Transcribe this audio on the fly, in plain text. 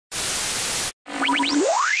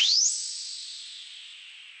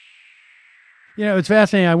It's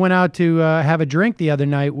fascinating. I went out to have a drink the other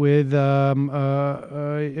night with a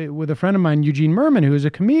friend of mine, Eugene Merman, who is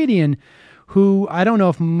a comedian. Who I don't know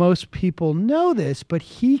if most people know this, but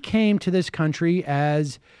he came to this country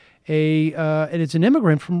as and it's an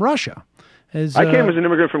immigrant from Russia. I came as an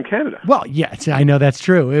immigrant from Canada. Well, yes, I know that's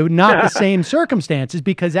true. Not the same circumstances,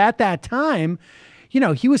 because at that time,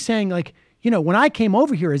 he was saying, like, when I came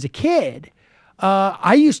over here as a kid,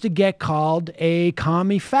 I used to get called a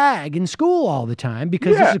commie fag in school all the time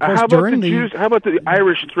because this is, of course, how about the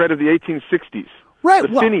Irish threat of the 1860s? Right,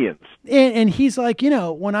 the Fenians. And he's like,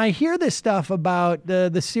 when I hear this stuff about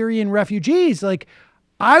the Syrian refugees, like,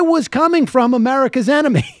 I was coming from America's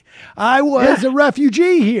enemy. I was a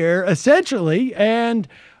refugee here, essentially, and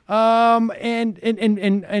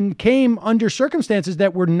came under circumstances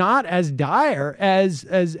that were not as dire as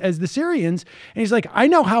the Syrians. And he's like, I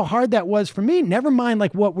know how hard that was for me. Never mind,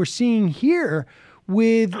 like, what we're seeing here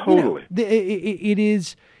with totally.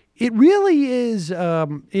 It really is.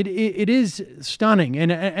 It is stunning,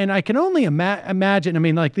 and I can only imagine. I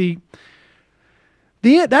mean, like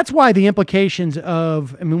that's why the implications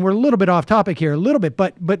of. I mean, we're a little bit off topic here, a little bit,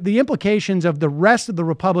 but the implications of the rest of the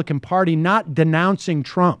Republican Party not denouncing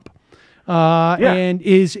Trump, and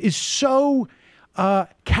is so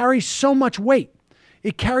carries so much weight.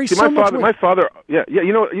 It carries so much weight. My father. Yeah.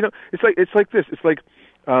 It's like this. It's like.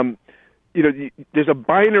 There's a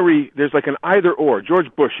binary, there's like an either or. George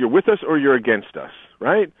Bush, you're with us or you're against us,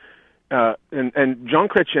 right? And Jean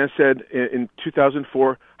Chrétien said in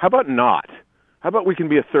 2004, how about not? How about we can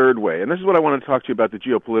be a third way? And this is what I want to talk to you about, the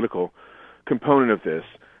geopolitical component of this.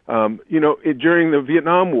 During the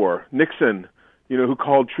Vietnam War, Nixon, who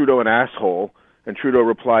called Trudeau an asshole, and Trudeau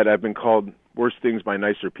replied, I've been called worse things by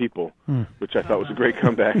nicer people, which I thought was a great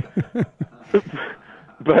comeback.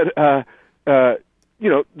 But,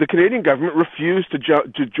 the Canadian government refused to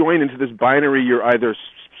join into this binary. You're either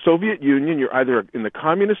Soviet Union, you're either in the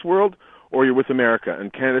communist world, or you're with America.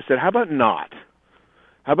 And Canada said, how about not?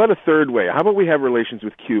 How about a third way? How about we have relations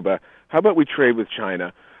with Cuba? How about we trade with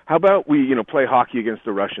China? How about we, play hockey against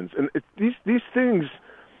the Russians? And these things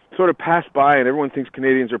sort of pass by, and everyone thinks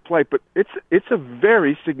Canadians are polite, but it's a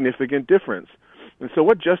very significant difference. And so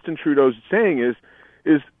what Justin Trudeau's saying is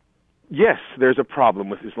yes, there's a problem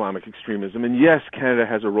with Islamic extremism, and yes, Canada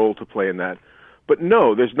has a role to play in that. But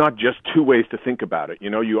no, there's not just two ways to think about it.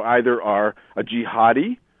 You either are a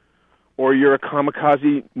jihadi or you're a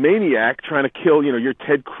kamikaze maniac trying to kill, you're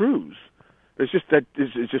Ted Cruz. It's just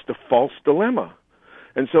a false dilemma.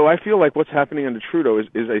 And so I feel like what's happening under Trudeau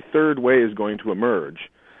is a third way is going to emerge.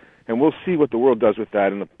 And we'll see what the world does with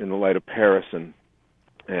that in the light of Paris and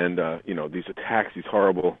these attacks, these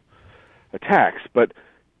horrible attacks. But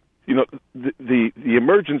the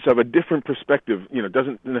emergence of a different perspective,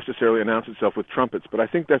 doesn't necessarily announce itself with trumpets, but I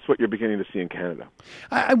think that's what you're beginning to see in Canada.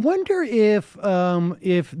 I wonder if the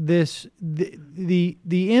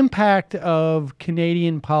impact of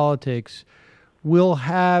Canadian politics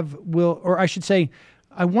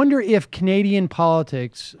I wonder if Canadian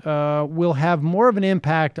politics will have more of an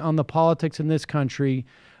impact on the politics in this country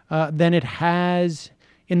than it has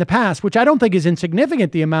in the past, which I don't think is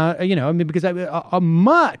insignificant, the amount, because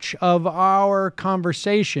much of our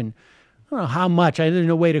conversation, I don't know how much, there's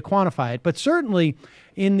no way to quantify it, but certainly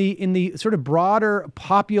in the sort of broader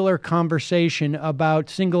popular conversation about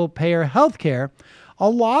single-payer healthcare, a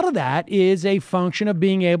lot of that is a function of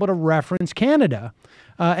being able to reference Canada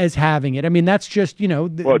as having it. I mean, that's just, well,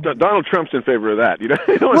 Donald Trump's in favor of that.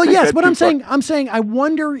 Well, yes, but I'm saying, I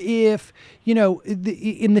wonder if,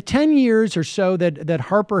 in the 10 years or so that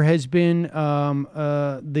Harper has been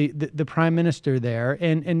the prime minister there,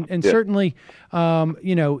 and certainly,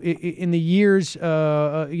 in the years,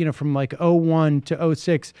 from like 01 to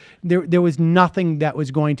 06, there was nothing that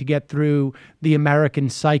was going to get through the American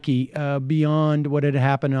psyche beyond what had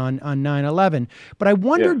happened on 9/11. But I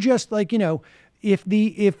wonder just like, if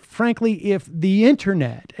the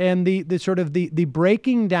internet and the sort of the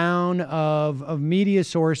breaking down of media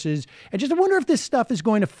sources, I wonder if this stuff is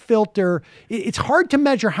going to filter. It's hard to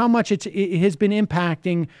measure how much it has been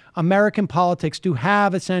impacting American politics to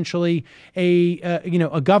have essentially a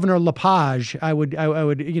Governor Lepage. I would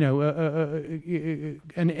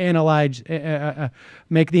analyze,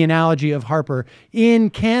 make the analogy of Harper in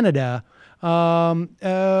Canada.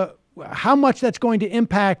 How much that's going to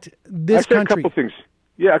impact this country. A couple things.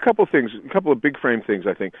 Yeah, a couple of big frame things,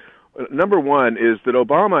 I think. Number one is that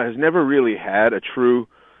Obama has never really had a true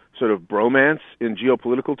sort of bromance in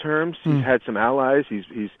geopolitical terms. He's had some allies.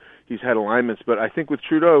 He's had alignments. But I think with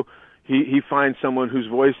Trudeau, he finds someone whose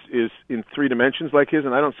voice is in three dimensions like his.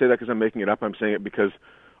 And I don't say that because I'm making it up. I'm saying it because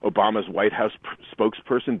Obama's White House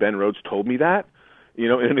spokesperson, Ben Rhodes, told me that, in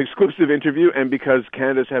an exclusive interview, and because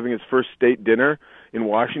Canada's having its first state dinner in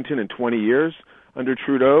Washington in 20 years under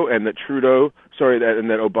Trudeau, and that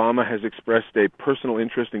Obama has expressed a personal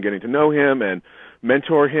interest in getting to know him and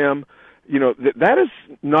mentor him. That is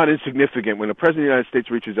not insignificant when the President of the United States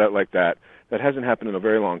reaches out like that. That hasn't happened in a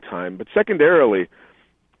very long time. But secondarily,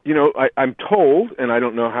 I'm told, and I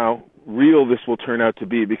don't know how real this will turn out to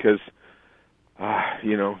be because,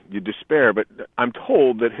 you despair, but I'm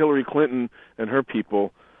told that Hillary Clinton and her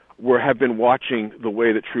people have been watching the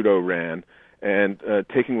way that Trudeau ran and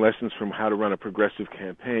taking lessons from how to run a progressive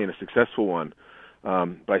campaign, a successful one,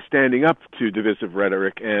 by standing up to divisive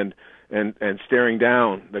rhetoric and staring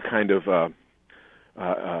down the kind of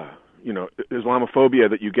Islamophobia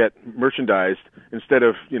that you get merchandised instead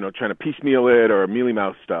of trying to piecemeal it or mealy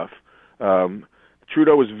mouth stuff.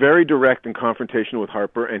 Trudeau was very direct and confrontational with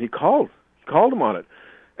Harper, and he called him on it,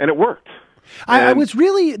 and it worked. I was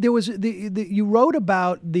really you wrote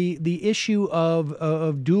about the issue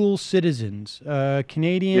of dual citizens,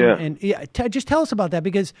 Canadian, and just tell us about that,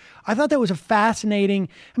 because I thought that was a fascinating.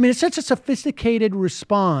 I mean, it's such a sophisticated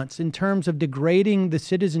response in terms of degrading the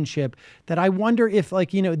citizenship that I wonder if,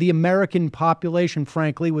 the American population,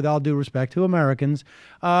 frankly, with all due respect to Americans,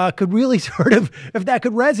 could really sort of, if that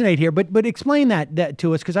could resonate here. But explain that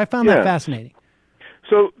to us, because I found that fascinating.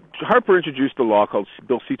 So Harper introduced a law called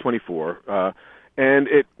Bill C-24, and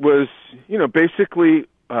it was, basically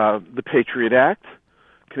the Patriot Act,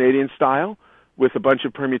 Canadian style, with a bunch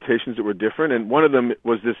of permutations that were different. And one of them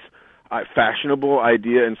was this fashionable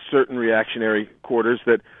idea in certain reactionary quarters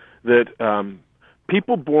that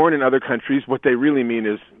people born in other countries, what they really mean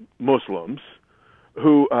is Muslims,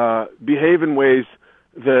 who behave in ways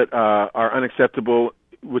that are unacceptable,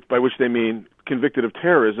 by which they mean convicted of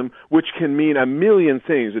terrorism, which can mean a million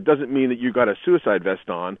things. It doesn't mean that you got a suicide vest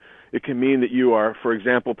on. It can mean that you are, for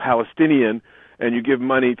example, Palestinian, and you give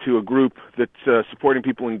money to a group that's supporting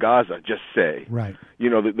people in Gaza, just say. Right.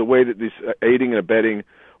 The way that this aiding and abetting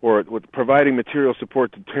or providing material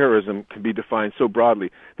support to terrorism can be defined so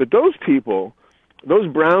broadly, that those people, those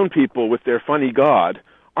brown people with their funny God,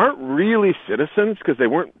 aren't really citizens because they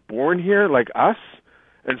weren't born here like us.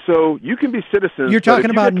 And so you can be citizens. You're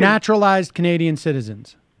talking about naturalized Canadian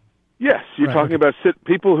citizens. Yes, you're talking about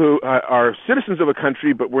people who are citizens of a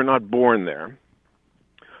country but were not born there.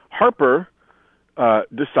 Harper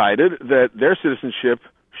decided that their citizenship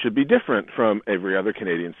should be different from every other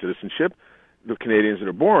Canadian citizenship, the Canadians that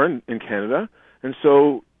are born in Canada. And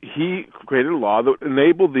so he created a law that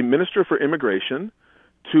enabled the Minister for Immigration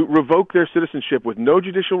to revoke their citizenship with no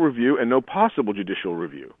judicial review and no possible judicial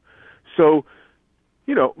review. So,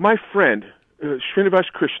 my friend, Srinivas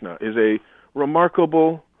Krishna, is a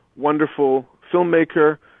remarkable, wonderful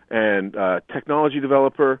filmmaker and technology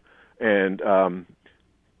developer and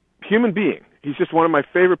human being. He's just one of my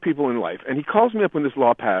favorite people in life. And he calls me up when this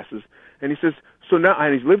law passes, and he says, so now,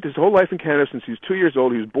 and he's lived his whole life in Canada since he was 2 years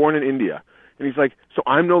old. He was born in India. And he's like, so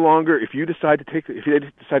I'm no longer, if they decide to take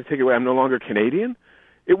it away, I'm no longer Canadian?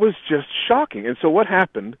 It was just shocking. And so what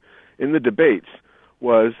happened in the debates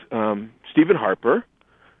was Stephen Harper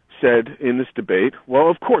said in this debate, well,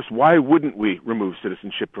 of course, why wouldn't we remove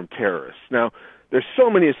citizenship from terrorists? Now, there's so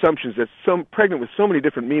many assumptions, that's so pregnant with so many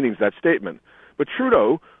different meanings, that statement. But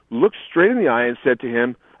Trudeau looked straight in the eye and said to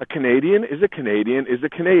him, a Canadian is a Canadian is a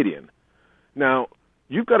Canadian. Now,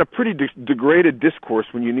 you've got a pretty degraded discourse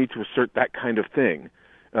when you need to assert that kind of thing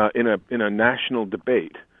in a national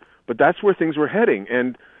debate. But that's where things were heading.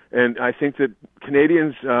 And I think that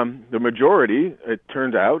Canadians, the majority, it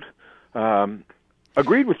turned out,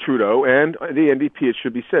 agreed with Trudeau and the NDP, it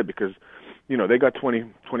should be said, because, they got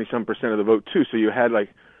 20-some% of the vote too. So you had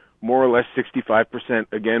more or less 65%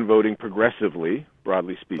 again voting progressively,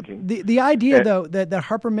 broadly speaking. The idea, though, that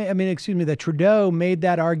Harper that Trudeau made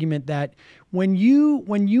that argument that when you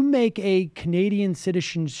make a Canadian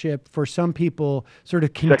citizenship for some people sort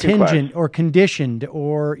of contingent or conditioned,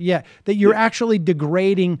 or that you're actually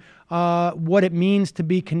degrading what it means to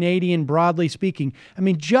be Canadian, broadly speaking. I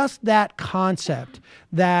mean, just that concept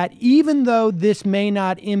that even though this may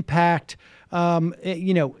not impact,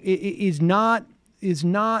 is not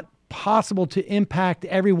possible to impact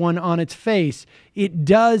everyone on its face, it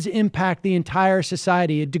does impact the entire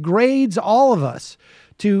society. It degrades all of us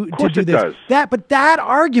to do this. Does. But that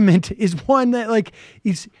argument is one that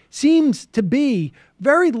seems to be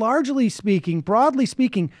very largely speaking, broadly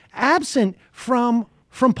speaking, absent from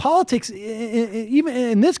politics, even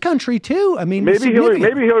in this country too. I mean, maybe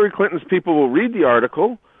Hillary Clinton's people will read the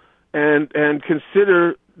article and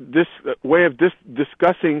consider this way of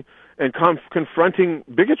discussing and confronting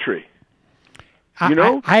bigotry. You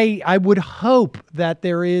know, I would hope that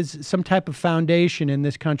there is some type of foundation in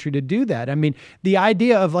this country to do that. I mean, the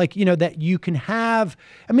idea of like, that you can have,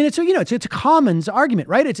 I mean, it's a commons argument,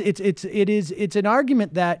 right? It's an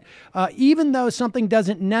argument that even though something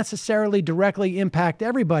doesn't necessarily directly impact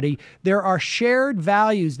everybody, there are shared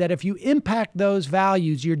values that if you impact those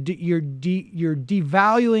values, you're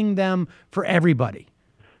devaluing them for everybody.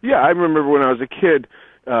 Yeah, I remember when I was a kid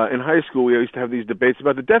in high school, we used to have these debates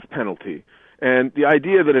about the death penalty. And the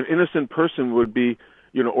idea that an innocent person would be,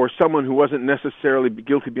 or someone who wasn't necessarily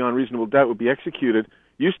guilty beyond reasonable doubt would be executed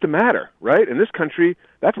used to matter, right? In this country,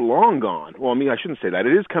 that's long gone. Well, I mean, I shouldn't say that.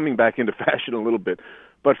 It is coming back into fashion a little bit.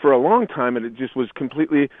 But for a long time, it just was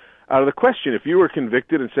completely out of the question. If you were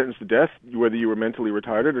convicted and sentenced to death, whether you were mentally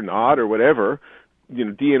retarded or not or whatever,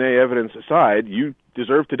 DNA evidence aside, you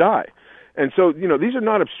deserve to die. And so, these are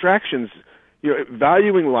not abstractions.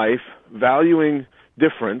 Valuing life, valuing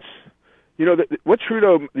difference.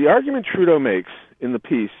 The argument Trudeau makes in the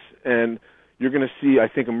piece, and you're going to see, I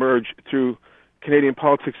think, emerge through Canadian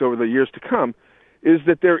politics over the years to come, is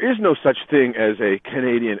that there is no such thing as a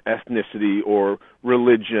Canadian ethnicity or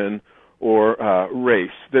religion or race,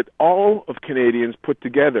 that all of Canadians put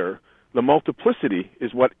together, the multiplicity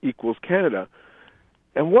is what equals Canada.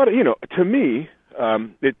 And to me,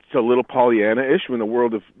 it's a little Pollyanna-ish in the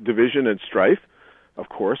world of division and strife, of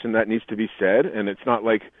course, and that needs to be said, and it's not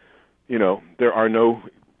like there are no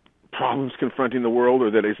problems confronting the world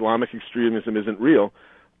or that Islamic extremism isn't real,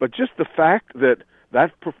 but just the fact that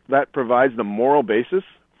provides the moral basis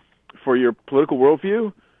for your political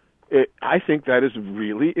worldview, I think that is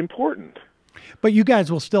really important. But you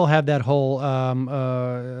guys will still have that whole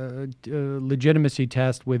legitimacy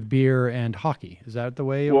test with beer and hockey. Is that the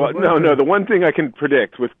way it will work? No. The one thing I can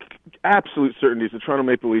predict with absolute certainty is the Toronto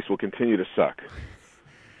Maple Leafs will continue to suck.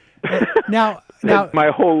 Now,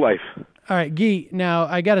 my whole life. All right, Guy, now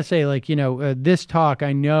I got to say, this talk,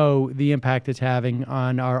 I know the impact it's having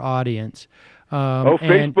on our audience.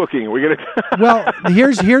 Facebooking. We're going to... Well,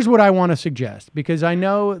 here's what I want to suggest, because I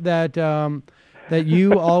know that that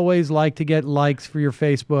you always like to get likes for your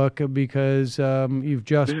Facebook because you've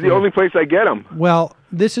just... This is the only place I get them. Well,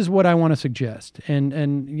 this is what I want to suggest, and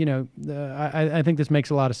I think this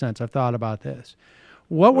makes a lot of sense. I've thought about this.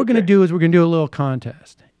 What we're going to do is we're going to do a little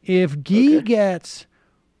contest. If Guy gets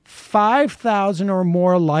 5,000 or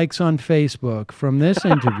more likes on Facebook from this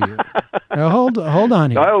interview, now hold on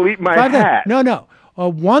here. I'll eat my hat. No.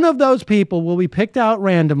 One of those people will be picked out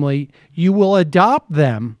randomly. You will adopt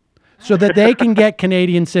them so that they can get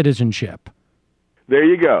Canadian citizenship. There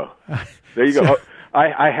you go.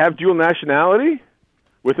 I have dual nationality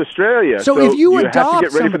with Australia. So if you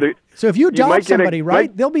adopt somebody,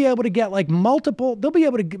 right, they'll be able to get they'll be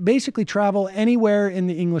able to basically travel anywhere in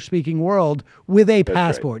the English-speaking world with a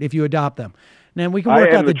passport if you adopt them. Now we can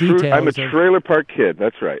work out the details. I'm a trailer park kid.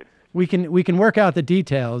 That's right. We can work out the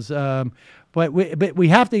details, but we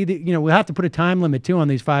have to we'll have to put a time limit too on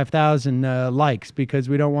these 5,000 likes, because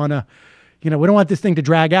we don't want to we don't want this thing to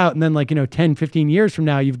drag out and then 10, 15 years from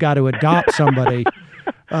now you've got to adopt somebody.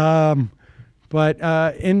 But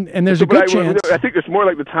there's a good chance. I think it's more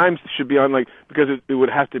like the times should be on, because it would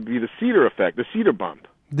have to be the Seder effect, the Seder bump.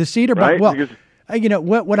 The Seder bump. Well, because,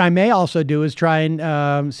 what I may also do is try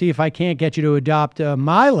and see if I can't get you to adopt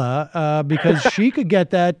Mila, because she could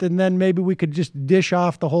get that, and then maybe we could just dish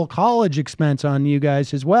off the whole college expense on you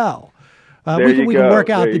guys as well. We can work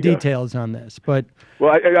out the details on this, but.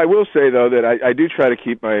 Well, I will say though that I do try to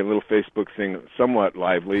keep my little Facebook thing somewhat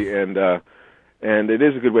lively, and it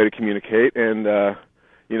is a good way to communicate. And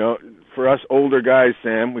for us older guys,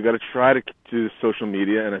 Sam, we got to try to do social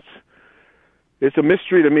media, and it's a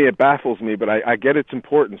mystery to me. It baffles me, but I get its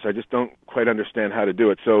importance. I just don't quite understand how to do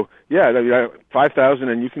it. So yeah, 5,000,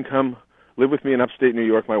 and you can come live with me in upstate New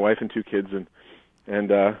York, my wife and 2 kids, and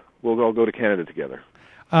we'll all go to Canada together.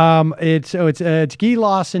 It's Guy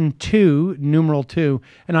Lawson 2, numeral 2,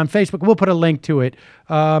 and on Facebook we'll put a link to it.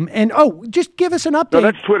 Just give us an update. No,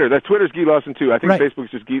 that's Twitter. Twitter's Guy Lawson 2. I think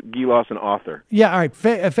Facebook's just Guy Lawson author. Yeah, all right.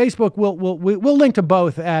 Facebook we'll link to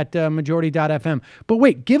both at majority.fm. But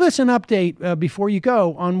wait, give us an update before you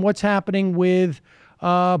go on what's happening with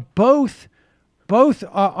both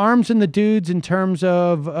Arms and the Dudes in terms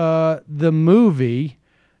of the movie.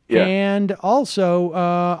 Yeah. And also,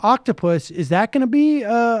 Octopus, is that going to be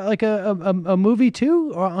a movie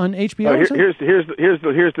too on HBO?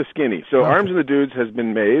 Here's the skinny. So Arms and the Dudes has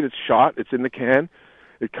been made. It's shot. It's in the can.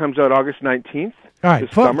 It comes out August 19th. All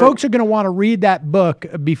right, folks are going to want to read that book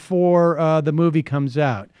before the movie comes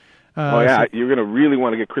out. You're going to really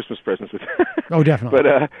want to get Christmas presents with it. Oh, definitely.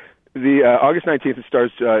 But the August 19th, it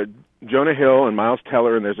stars Jonah Hill and Miles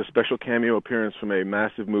Teller, and there's a special cameo appearance from a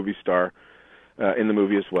massive movie star in the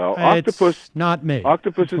movie as well. Octopus, it's not me.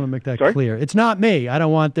 Octopus I just want to make that sorry? clear. It's not me. I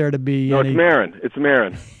don't want there to be No, any... it's Marin. It's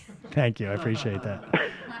Marin. Thank you. I appreciate that.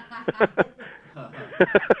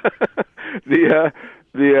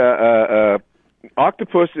 The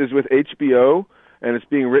Octopus is with HBO, and it's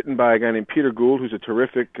being written by a guy named Peter Gould, who's a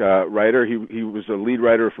terrific writer. He was a lead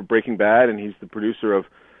writer for Breaking Bad, and he's the producer of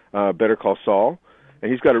Better Call Saul.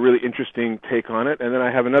 And he's got a really interesting take on it. And then I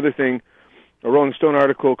have another thing, a Rolling Stone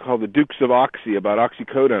article called The Dukes of Oxy, about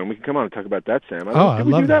oxycodone. We can come on and talk about that, Sam. I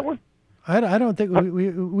love that one. I don't think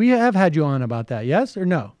we have had you on about that. Yes or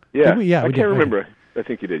no? Yeah, we I can't remember. Okay. I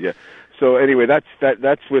think you did. Yeah. So anyway,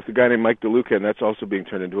 that's with a guy named Mike DeLuca, and that's also being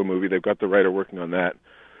turned into a movie. They've got the writer working on that.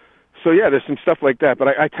 So yeah, there's some stuff like that. But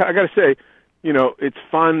I got to say, it's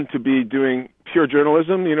fun to be doing pure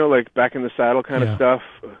journalism. Like back in the saddle kind of stuff.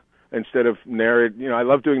 Instead of narrative, I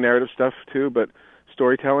love doing narrative stuff too, but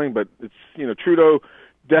storytelling. But it's, Trudeau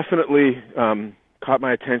definitely caught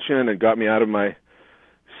my attention and got me out of my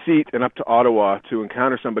seat and up to Ottawa to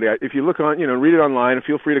encounter somebody. If you look on, read it online, and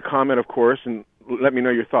feel free to comment, of course, and let me know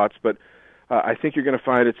your thoughts. But I think you're going to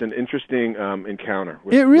find it's an interesting encounter.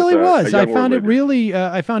 It really was. I found it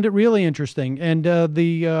really interesting, and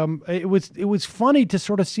it was funny to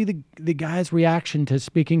sort of see the guy's reaction to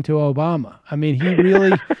speaking to Obama. I mean,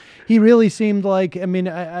 he really seemed like. I mean,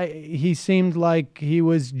 he seemed like he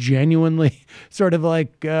was genuinely sort of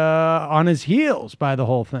like on his heels by the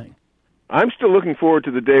whole thing. I'm still looking forward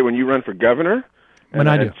to the day when you run for governor,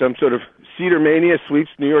 and some sort of Seder mania sweeps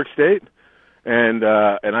New York State. And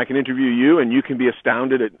I can interview you, and you can be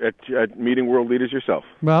astounded at meeting world leaders yourself.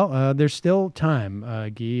 Well, there's still time,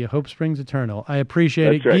 Guy. Hope springs eternal. I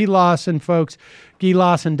appreciate it. Right. Guy Lawson, folks,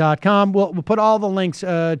 GuyLawson.com. We'll put all the links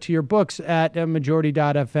to your books at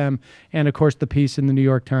Majority.fm and, of course, the piece in the New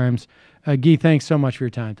York Times. Guy, thanks so much for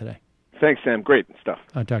your time today. Thanks, Sam. Great stuff.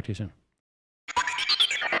 I'll talk to you soon.